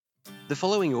The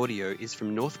following audio is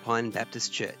from North Pine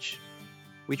Baptist Church.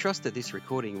 We trust that this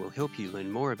recording will help you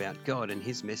learn more about God and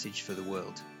His message for the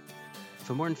world.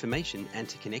 For more information and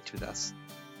to connect with us,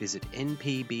 visit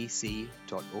npbc.org.au.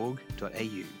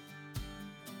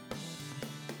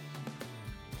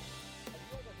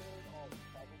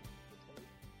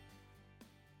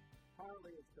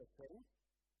 Currently it's a thing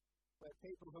where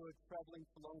people who are travelling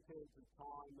for long periods of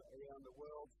time around the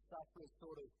world suffer a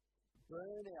sort of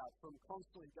burnout from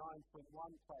constantly going from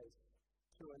one place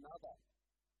to another.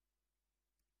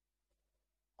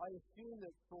 I assume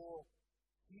that for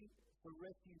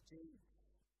refugees,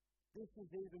 this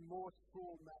is even more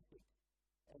traumatic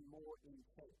and more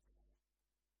intense.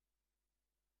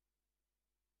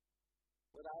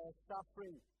 Where they are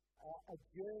suffering a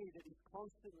journey that is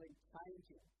constantly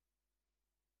changing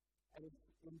and it's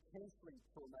intensely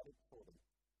traumatic for them.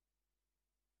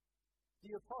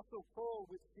 The Apostle Paul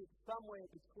would sit somewhere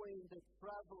between the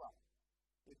traveller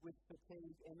with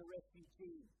fatigue and the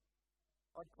refugee.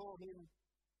 I'd call him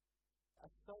a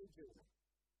sojourner.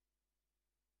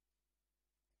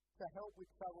 To help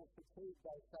with travel fatigue,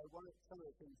 they say some of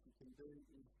the things you can do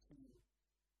is to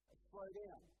slow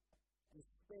down and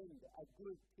spend a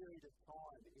good period of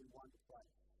time in one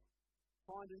place.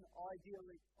 Find an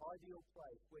ideal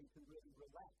place where you can really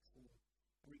relax and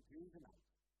rejuvenate.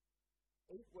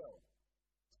 Eat well.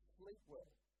 Sleep well.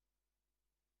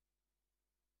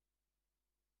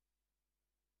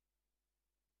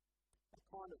 That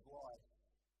kind of life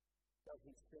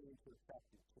doesn't seem too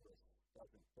attractive to us, does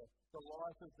it? The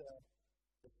life of the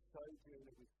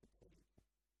sojourner with fatigue.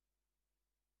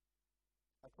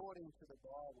 According to the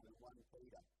Bible in 1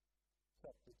 Peter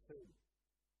chapter 2,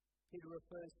 Peter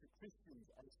refers to Christians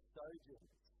as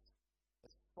sojourners,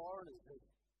 as foreigners, as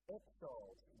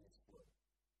exiles in this world.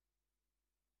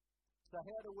 So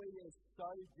how do we as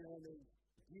sojourners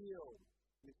deal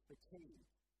with fatigue?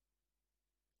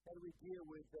 How do we deal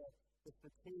with the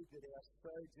fatigue that our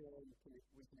sojourn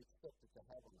we can expect it to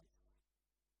have on us?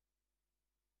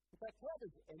 In fact, how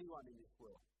does anyone in this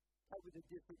world cope with the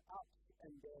different ups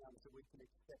and downs that we can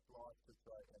expect life to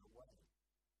throw our way?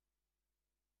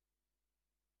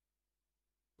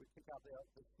 We pick up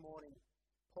this morning,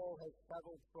 Paul has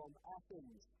travelled from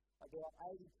Athens, about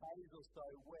 80 k's or so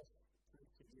west to the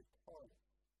city of Corinth.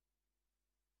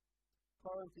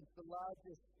 Corinth is the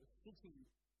largest city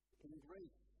in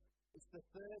Greece. It's the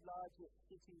third largest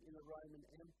city in the Roman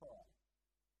Empire.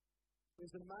 It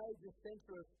was a major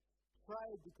centre of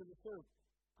trade because it sort of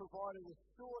provided a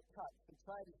shortcut for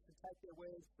traders to take their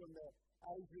wares from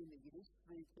Asia in the east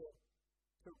through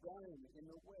to Rome in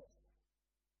the west.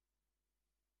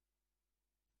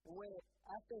 Where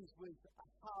Athens was a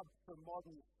hub for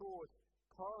modern thought,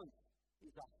 Corinth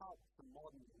is a hub for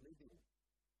modern living.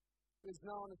 It was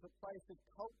known as a place of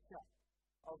culture,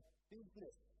 of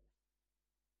business,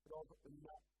 but of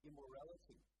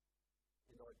immorality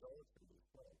and idolatry as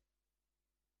well.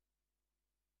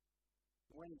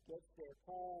 When he gets there,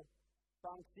 Paul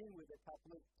bunks in with a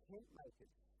couple of tent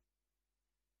makers.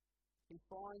 He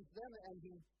finds them and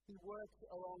he works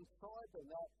alongside them.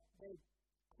 They're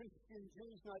Christian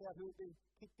Jews, no doubt, who had been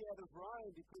kicked out of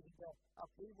Rome because of the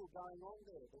upheaval going on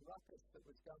there, the ruckus that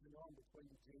was going on between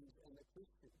the Jews and the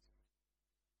Christians.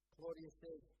 Claudius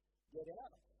says, get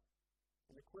out.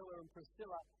 And Aquila and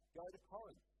Priscilla go to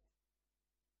Corinth.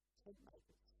 Tent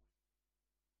makers.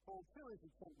 Paul too is a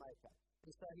tent maker.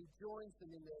 And so he joins them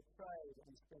in their trade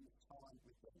and spends time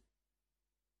with them.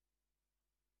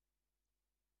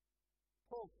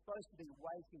 Paul's supposed to be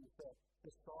waiting for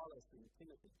Silas and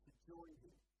Timothy to join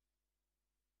him.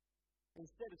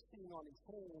 Instead of sitting on his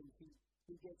hands,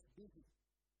 he gets busy.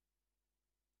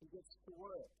 He gets to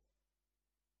work.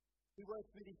 He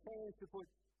works with his hands to put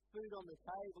food on the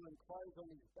table and clothes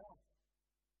on his back.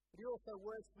 But he also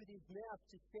works with his mouth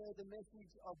to share the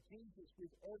message of Jesus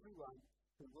with everyone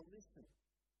who will listen.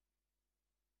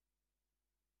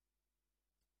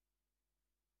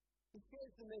 He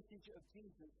shares the message of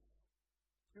Jesus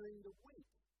during the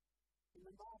week in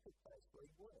the marketplace where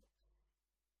he works.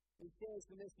 He shares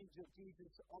the message of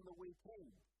Jesus on the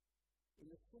weekend in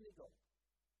the synagogue.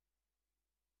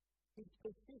 He's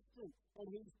persistent and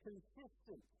he's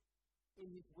consistent in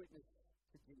his witness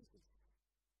to Jesus.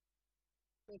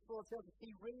 Verse 4 tells us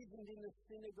he reasoned in the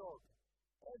synagogue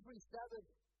every Sabbath,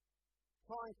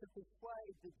 trying to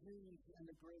persuade the Jews and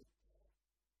the Greeks.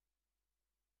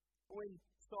 When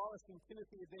Silas and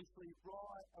Timothy eventually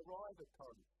arrive at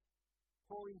Corinth,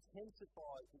 Paul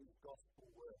intensifies in his gospel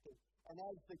work. And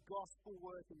as the gospel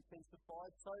work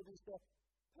intensifies, so does the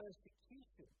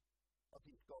persecution of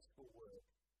his gospel work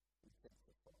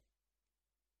intensify.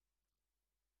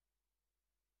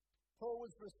 Paul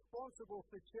was responsible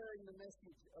for sharing the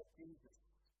message of Jesus.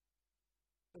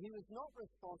 But he was not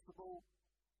responsible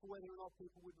for whether or not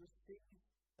people would receive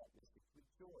that message with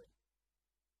joy.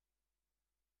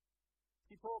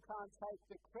 See, Paul can't take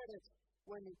the credit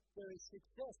when there is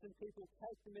success and people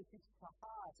take the message to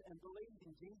heart and believe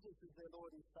in Jesus as their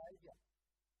Lord and Saviour.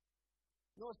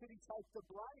 Nor should he take the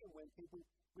blame when people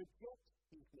reject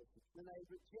his message, when they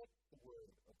reject the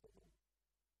word of the Lord.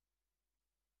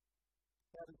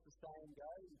 How does the saying go?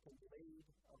 You can lead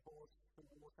a horse to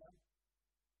water,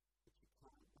 but you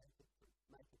can't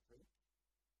make it drink.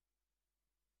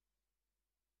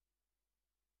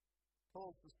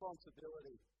 Paul's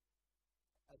responsibility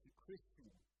as a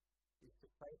Christian is to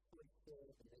faithfully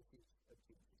share the message of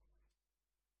Jesus.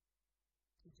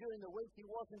 So during the week, he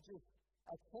wasn't just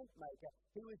a tent maker,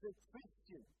 he was a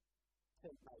Christian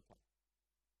tent maker.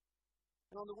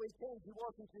 And on the weekends, he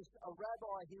wasn't just a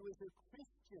rabbi, he was a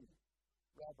Christian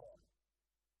rabbi.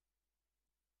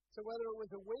 So whether it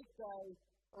was a weekday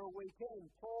or a weekend,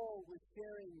 Paul was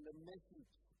sharing the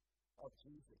message of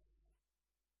Jesus.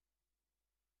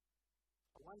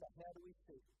 I wonder, how do we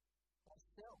see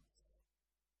ourselves?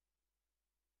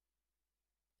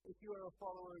 If you are a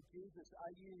follower of Jesus,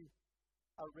 are you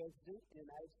a resident in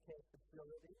an aged care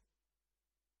facility?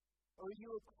 Or are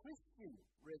you a Christian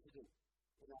resident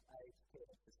in an aged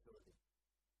care facility?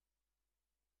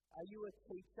 Are you a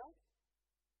teacher?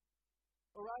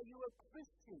 Or are you a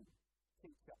Christian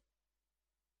teacher?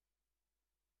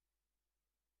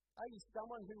 Are you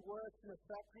someone who works in a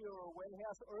factory or a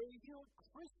warehouse? Or are you a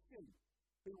Christian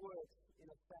who works in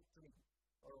a factory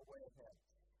or a warehouse?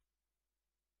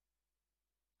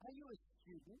 Are you a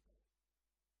student?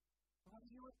 Or are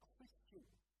you a Christian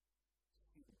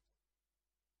student?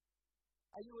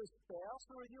 Are you a spouse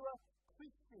or are you a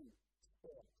Christian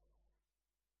spouse?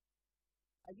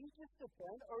 Are you just a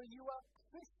parent or are you a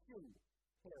Christian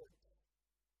parent?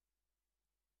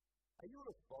 Are you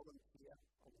a volunteer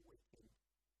on the weekend?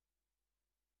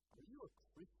 Are you a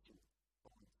Christian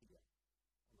volunteer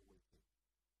on the weekend?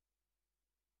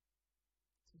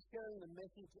 So sharing the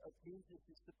message of Jesus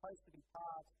is supposed to be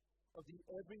part of the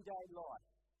everyday life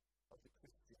of the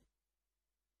Christian.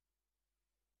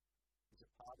 Is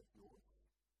it part of yours?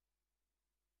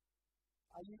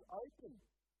 Are you open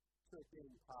to it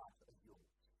being part of yours?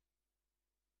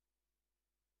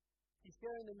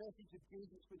 Sharing the message of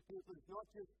Jesus with people is not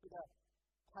just for the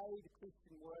paid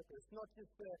Christian worker. It's not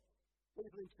just for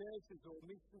people in churches or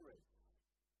missionaries.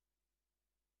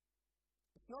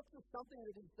 It's not just something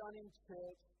that is done in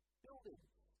church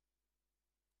buildings.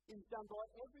 It's done by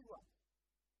everyone.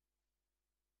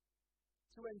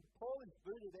 So when Paul is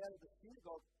booted out of the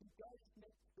synagogue, he goes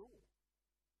next door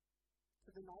to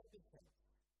the neighbour's house.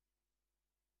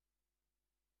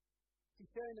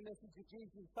 Sharing the message of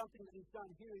Jesus is something that is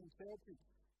done here in churches.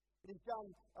 It is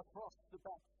done across the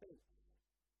back fence.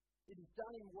 It is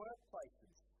done in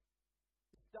workplaces.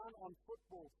 It's done on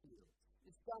football fields.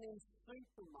 It's done in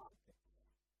supermarkets.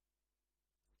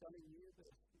 It's done in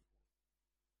universities.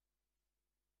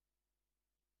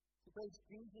 Because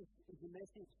Jesus is a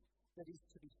message that is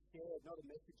to be shared, not a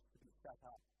message to be shut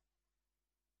up.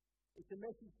 It's a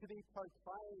message to be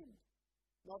proclaimed,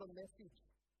 not a message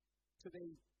to be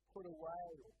put away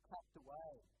or tucked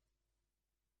away.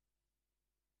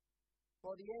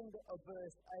 By the end of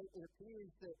verse 8, it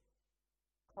appears that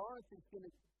Corinth is going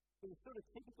to be sort of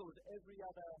typical of every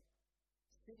other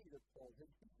city that Paul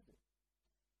has visited.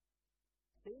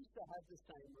 Seems to have the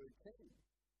same routine.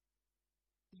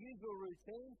 The usual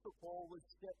routine for Paul was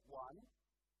step 1,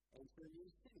 enter a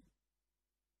new city.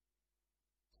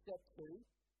 Step 2,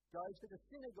 go to the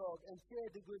synagogue and share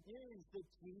the good news that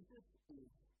Jesus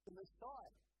is the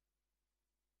Messiah.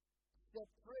 Step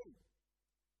 3,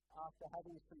 after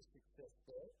having some success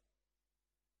there,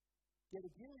 get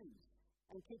abused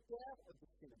and kicked out of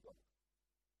the synagogue.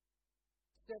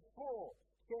 Step 4,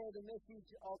 share the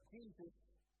message of Jesus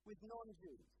with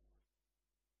non-Jews.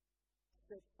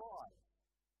 Step 5,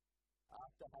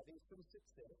 after having some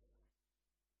success,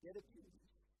 get abused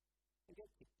and get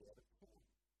kicked out of town.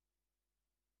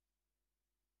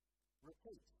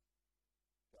 Repeat.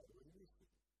 Go to a new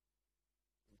city.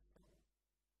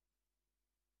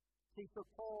 See, for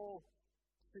Paul,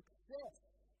 success,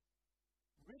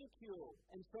 ridicule,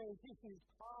 and transition is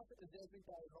part of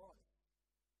everyday life.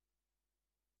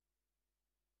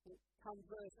 Come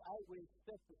verse 8, we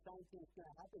expect the same thing is going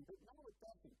to happen, but no, it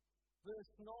doesn't.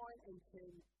 Verse 9 and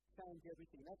 10 change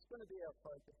everything. That's going to be our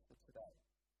focus for today.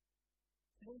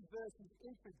 These verses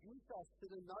introduce us to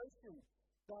the notion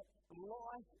that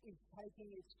life is taking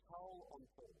its toll on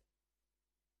Paul.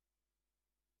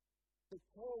 That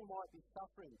Paul might be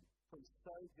suffering from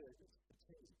sojourners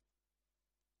fatigue.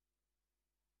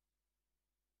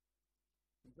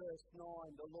 In verse 9,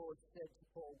 the Lord said to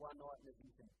Paul one night in a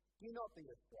vision, "Do not be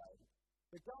afraid,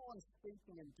 but go on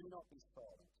speaking and do not be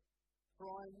silent, for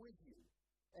I am with you,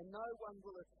 and no one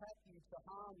will attack you to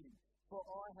harm you, for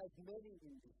I have many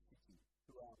in this city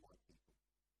who are my people."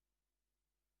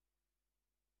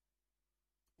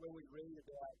 When we read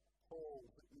about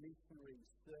Paul's missionary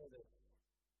service,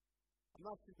 I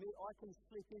must admit I can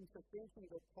slip into thinking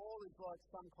that Paul is like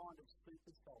some kind of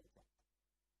super soldier.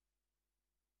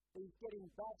 He's getting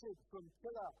battered from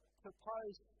pillar to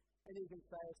post, and he can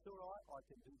say, "It's all right, I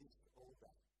can do this all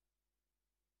day."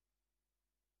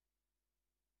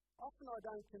 Often I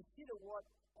don't consider what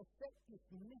effect this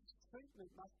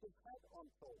mistreatment must have had on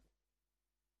Paul.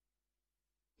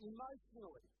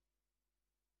 Emotionally,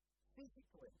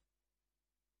 physically.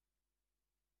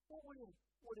 What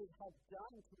would it have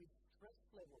done to his stress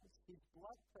levels, his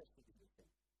blood pressure, do you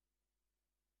think?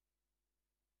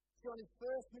 So on his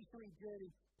first missionary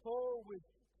journey, Paul was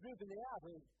driven out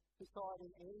of society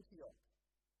in Antioch.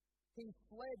 He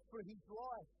fled for his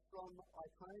life from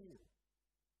Iconium.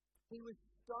 He was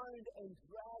stoned and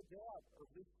dragged out of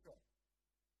Lystra.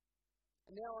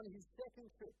 And now on his second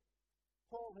trip,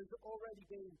 Paul has already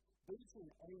been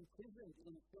beaten and imprisoned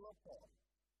in Philippi.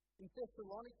 In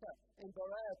Thessalonica and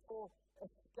Berea, Paul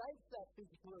escapes that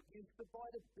physical abuse, but by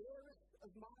the barest of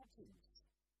margins.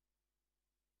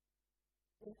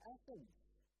 In Athens,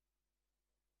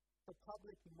 the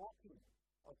public mocking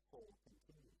of Paul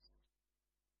continues.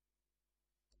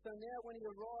 So now when he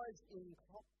arrives in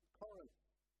Corinth,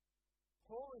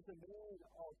 Paul is a man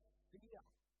of fear,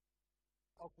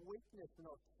 of weakness and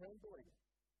of trembling.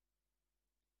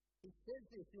 He says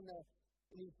this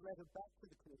in his letter back to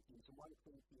the Corinthians, in 1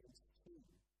 Corinthians 2,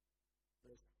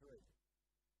 verse 3.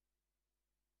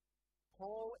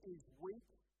 Paul is weak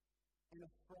and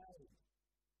afraid.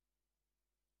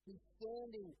 He's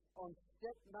standing on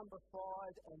step number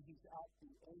 5 and he's at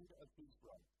the end of his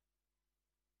rope.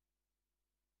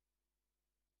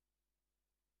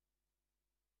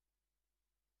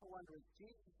 I wonder if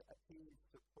Jesus appears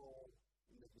to Paul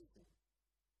in the vision,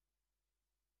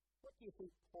 what do you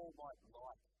think Paul might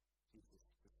like Jesus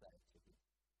to say to him?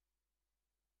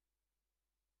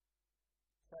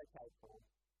 It's okay, Paul.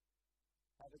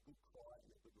 Have a good cry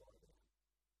and a good lie down.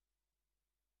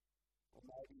 Or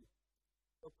maybe,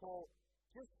 Paul,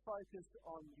 just focus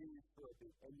on you for a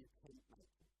bit and your tent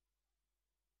making.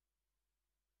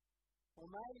 Or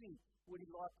maybe would he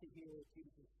like to hear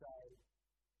Jesus say,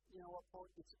 "You know what, Paul,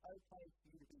 it's okay for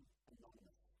you to be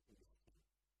anonymous in this tent.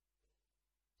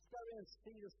 Just go around and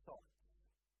see the sights.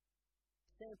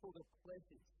 Sample the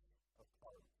pleasures of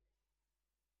Corinth."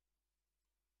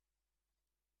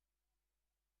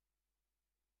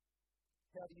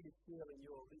 How do you feel in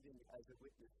your living as a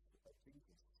witness of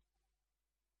Jesus?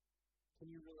 Can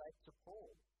you relate to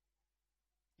Paul?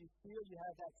 Do you feel you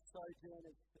have that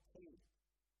sojourner's fatigue?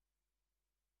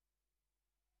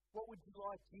 What would you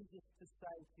like Jesus to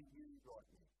say to you right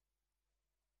now?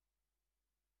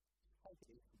 Take it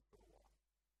easy for a while.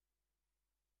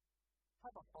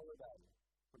 Have a holiday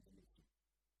from the mission.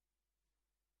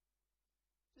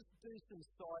 Just do some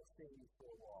sightseeing for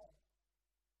a while.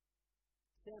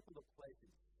 Sample the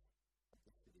pleasures of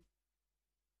the city.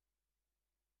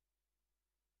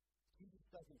 Jesus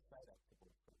doesn't say that to Paul.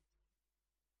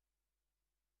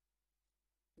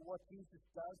 But what Jesus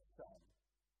does say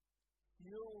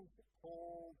fuels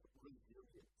Paul's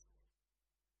resilience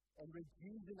and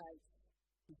rejuvenates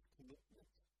his commitment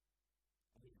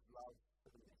and his love for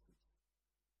the message.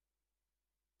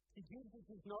 See, Jesus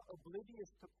is not oblivious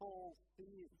to Paul's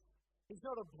fears. He's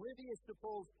not oblivious to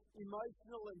Paul's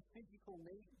emotional and physical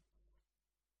needs.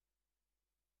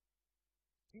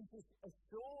 Jesus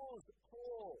assures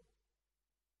Paul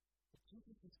that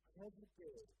Jesus is present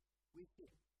there with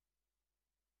him.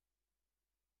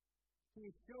 He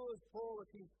assures Paul of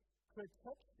his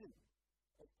protection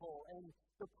of Paul and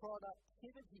the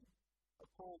productivity of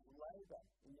Paul's labour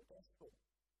in the gospel.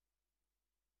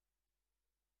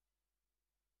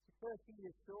 First, he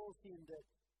assures him that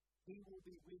he will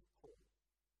be with Paul.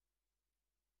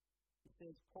 He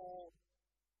says, "Paul,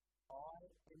 I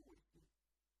am with you."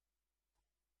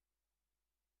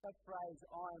 That phrase,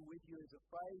 "I am with you," is a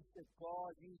phrase that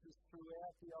God uses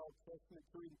throughout the Old Testament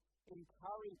to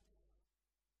encourage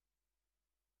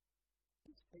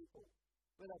his people,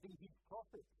 whether they be his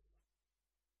prophets,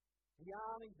 the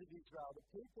armies of Israel, the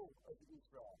people of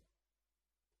Israel.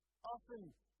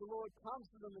 Often the Lord comes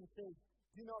to them and says,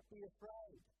 "Do not be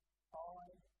afraid.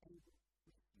 I am with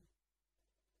you."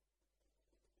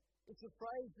 It's a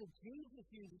phrase that Jesus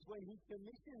uses when he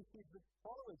commissions his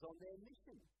followers on their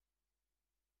mission.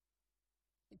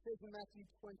 He says in Matthew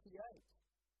 28,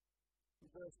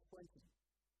 verse 20,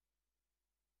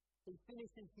 he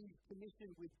finishes his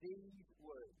commission with these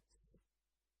words: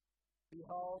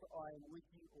 "Behold, I am with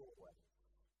you always,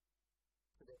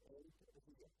 to the end of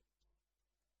the earth."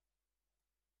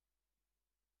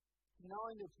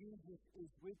 Knowing that Jesus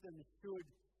is with them should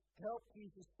help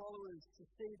Jesus' followers to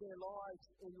see their lives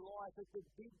in light of the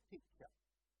big picture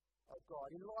of God,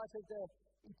 in light of the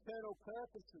eternal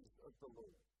purposes of the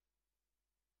Lord.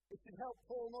 It should help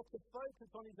Paul not to focus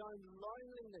on his own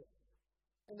loneliness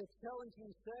and the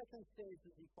challenging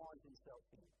circumstances he finds himself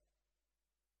in.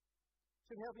 It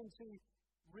should help him to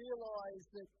realize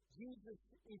that Jesus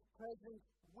is present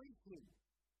with him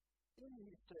in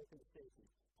his circumstances.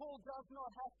 Paul does not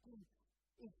have to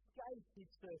escape his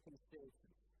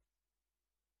circumstances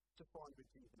to find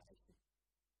rejuvenation.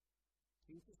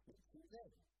 Jesus meets him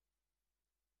there.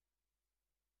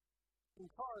 In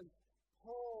Corinth,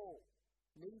 Paul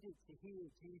needed to hear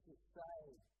Jesus say,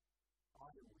 "I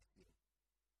am with you."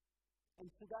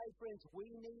 And today, friends, we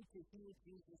need to hear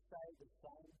Jesus say the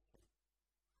same thing.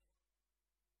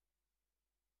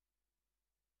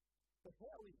 But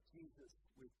how is Jesus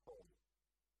with Paul?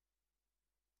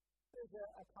 There's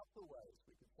a couple of ways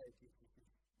we could say Jesus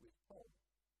is with Paul.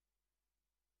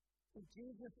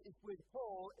 Jesus is with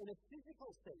Paul in a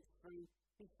physical sense through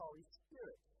his Holy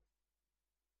Spirit.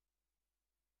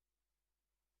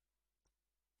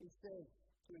 He says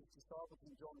to his disciples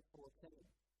in John 14,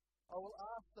 "I will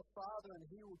ask the Father and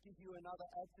he will give you another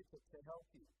advocate to help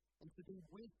you and to be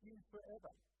with you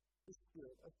forever, the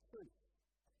Spirit of truth.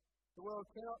 The world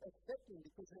cannot accept him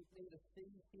because it neither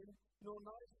sees him nor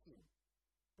knows him.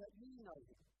 But you know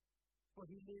him, for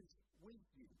he lives with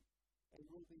you and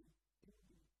will be in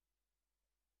you."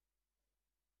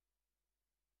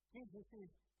 Jesus is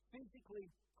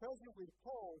physically present with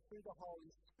Paul through the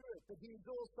Holy Spirit, but he is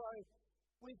also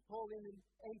with Paul in an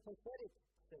empathetic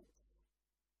sense.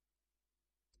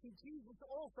 See, Jesus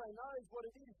also knows what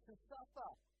it is to suffer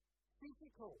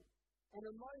physical and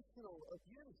emotional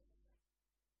abuse.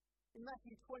 In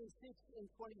Matthew 26 and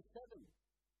 27,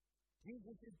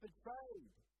 Jesus is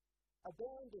betrayed,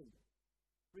 abandoned,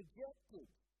 rejected,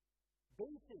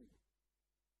 beaten,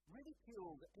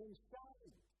 ridiculed, and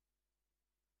shamed.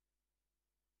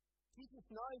 Jesus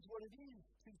knows what it is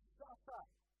to suffer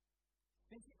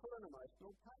physical and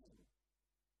emotional pain.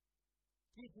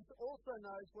 Jesus also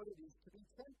knows what it is to be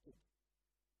tempted.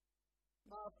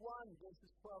 Mark 1,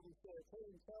 verses 12 and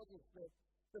 13 tells us that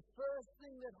the first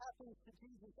thing that happens to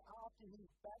Jesus after his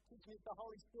baptism with the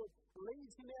Holy Spirit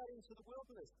leads him out into the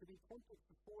wilderness to be tempted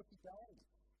for 40 days.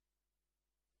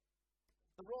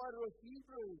 The writer of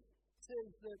Hebrews says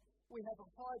that we have a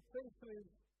high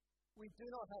priest we do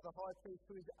not have a high priest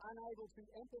who is unable to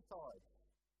empathize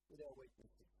with our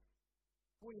weaknesses.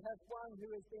 We have one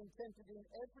who has been tempted in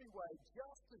every way,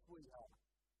 just as we are,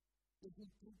 but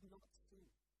he did not sin.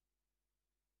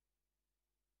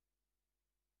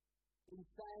 In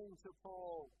saying to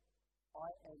Paul, "I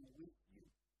am with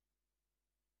you,"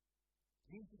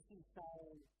 Jesus is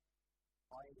saying,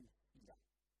 "I am here."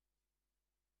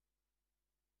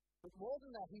 But more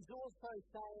than that, he's also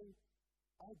saying,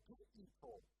 "I get you,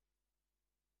 Paul.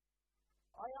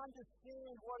 I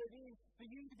understand what it is for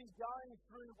you to be going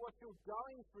through what you're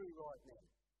going through right now."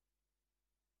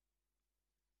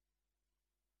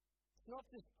 It's not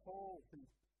just Paul who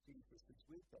Jesus is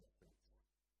with, though, friends.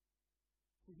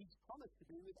 He's promised to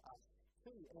be with us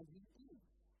too, and he is.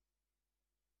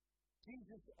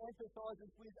 Jesus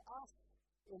empathizes with us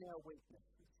in our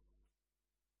weaknesses.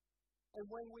 And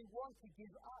when we want to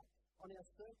give up on our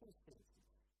circumstances,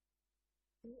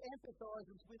 he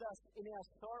empathizes with us in our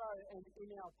sorrow and in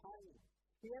our pain.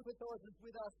 He empathizes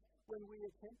with us when we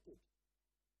are tempted.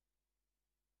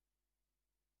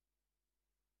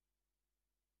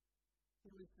 He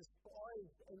was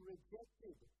despised and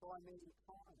rejected by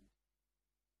mankind.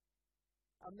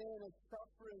 A man of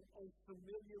suffering and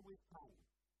familiar with pain.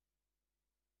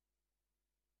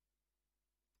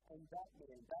 And that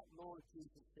man, that Lord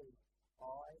Jesus says,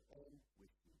 "I am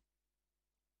with you."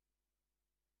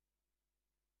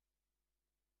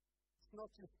 It's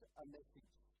not just a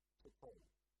message to Paul.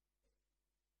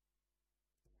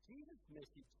 It's Jesus'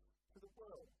 message to the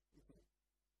world, isn't it?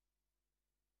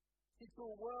 It's a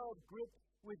world gripped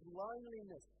with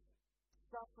loneliness,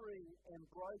 suffering, and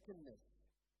brokenness.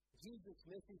 Jesus'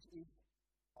 message is,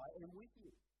 "I am with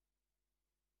you."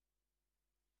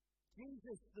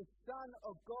 Jesus, the Son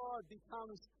of God,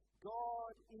 becomes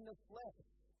God in the flesh.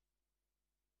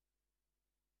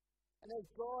 And as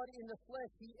God in the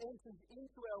flesh, he enters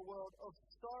into our world of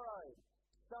sorrow,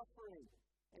 suffering,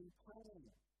 and pain.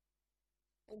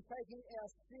 And taking our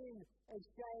sin and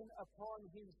shame upon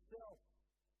himself,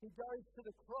 he goes to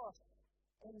the cross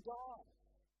and dies.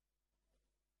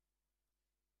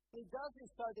 He does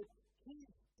this so that his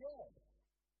death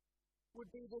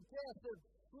would be the death of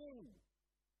sin,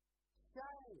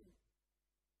 shame.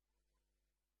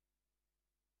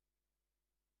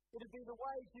 It would be the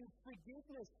way to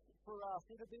forgiveness for us.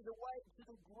 It would be the way to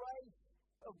the grace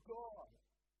of God.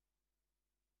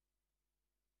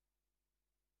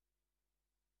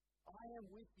 I am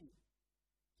with you,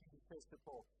 Jesus says to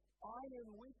Paul. I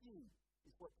am with you,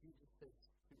 is what Jesus says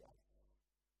to us.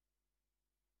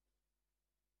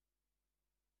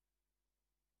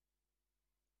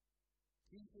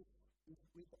 Jesus is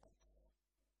with us.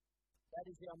 That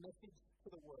is our message to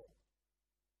the world.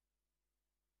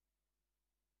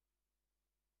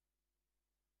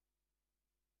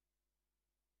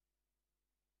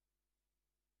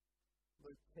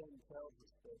 Luke 10 tells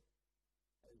us that,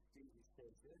 as Jesus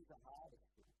says, there is a harvest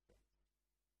for the church.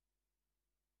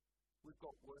 We've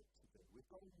got work to do.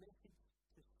 We've got a message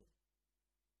to send.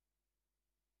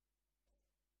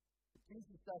 But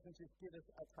Jesus doesn't just give us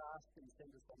a task and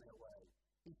send us on our way.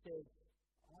 He says,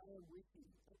 I am with you.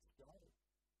 Let's go.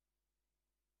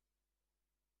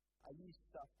 Are you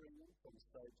suffering from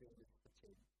sojourner's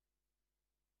fatigue?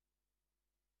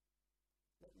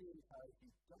 Let me encourage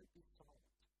you, don't be silent.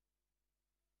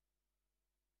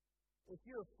 If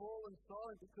you have fallen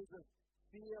silent because of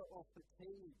fear or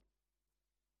fatigue,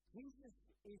 Jesus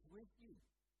is with you.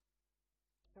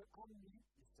 So unmute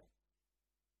yourself.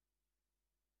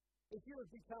 If you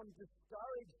have become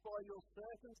discouraged by your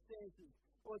circumstances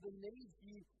or the needs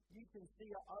you can see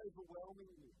are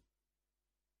overwhelming you,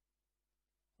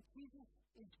 Jesus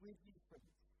is with you,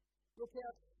 friends. Look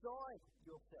outside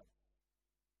yourself.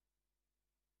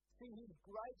 See his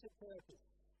greater purpose,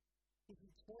 his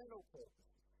eternal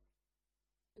purpose.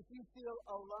 If you feel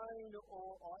alone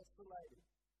or isolated,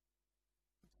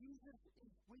 Jesus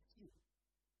is with you.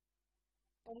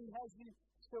 And he has you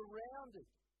surrounded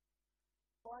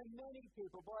by many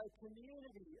people, by a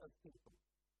community of people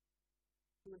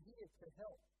who are here to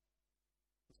help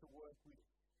and to work with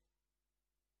you.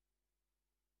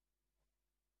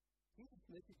 Jesus'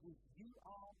 message is, you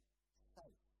are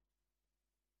safe.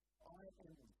 I am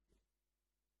with you.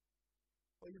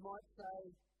 Or you might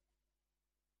say,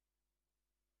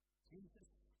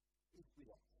 Jesus is with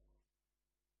us.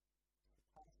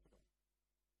 Pass it on.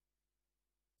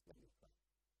 Let me pray.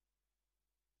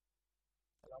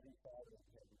 I love you, Father, in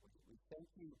heaven. We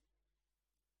thank you.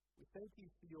 We thank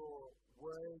you for your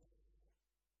words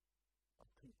of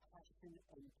compassion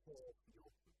and care for your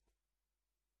people.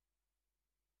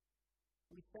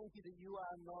 We thank you that you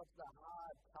are not the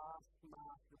hard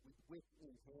taskmaster with whip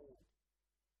in hand,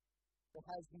 that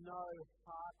has no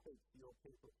heartbeat for your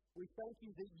people. We thank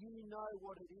you that you know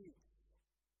what it is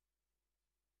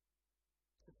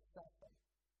to suffer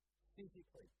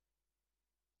physically,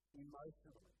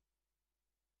 emotionally,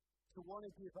 to want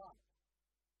to give up,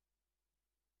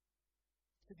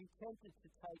 to be tempted to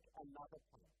take another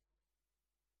path.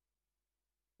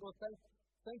 Lord,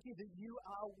 thank you that you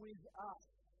are with us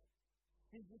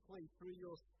physically through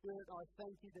your Spirit. I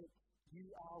thank you that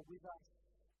you are with us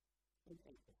in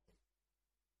empathy.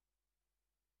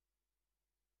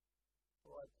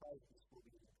 Lord, I pray this will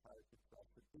be an encouragement to us,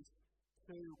 that this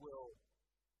too will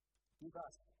give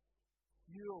us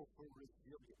fuel for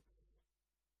resilience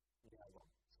in our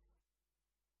lives.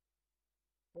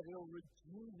 That it will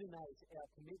rejuvenate our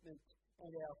commitment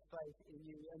and our faith in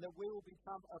you, and that we will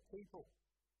become a people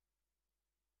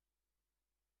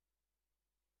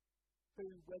who,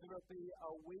 whether it be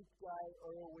a weekday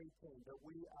or a weekend, that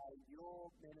we are your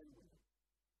men and women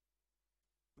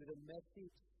with a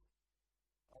message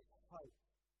of hope,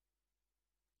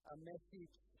 a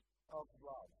message of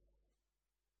love,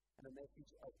 and a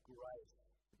message of grace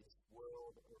to this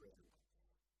world around us.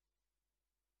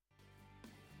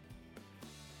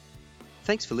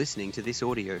 Thanks for listening to this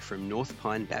audio from North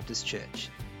Pine Baptist Church.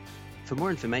 For more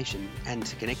information and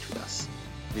to connect with us,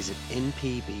 visit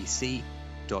npbc.org.au.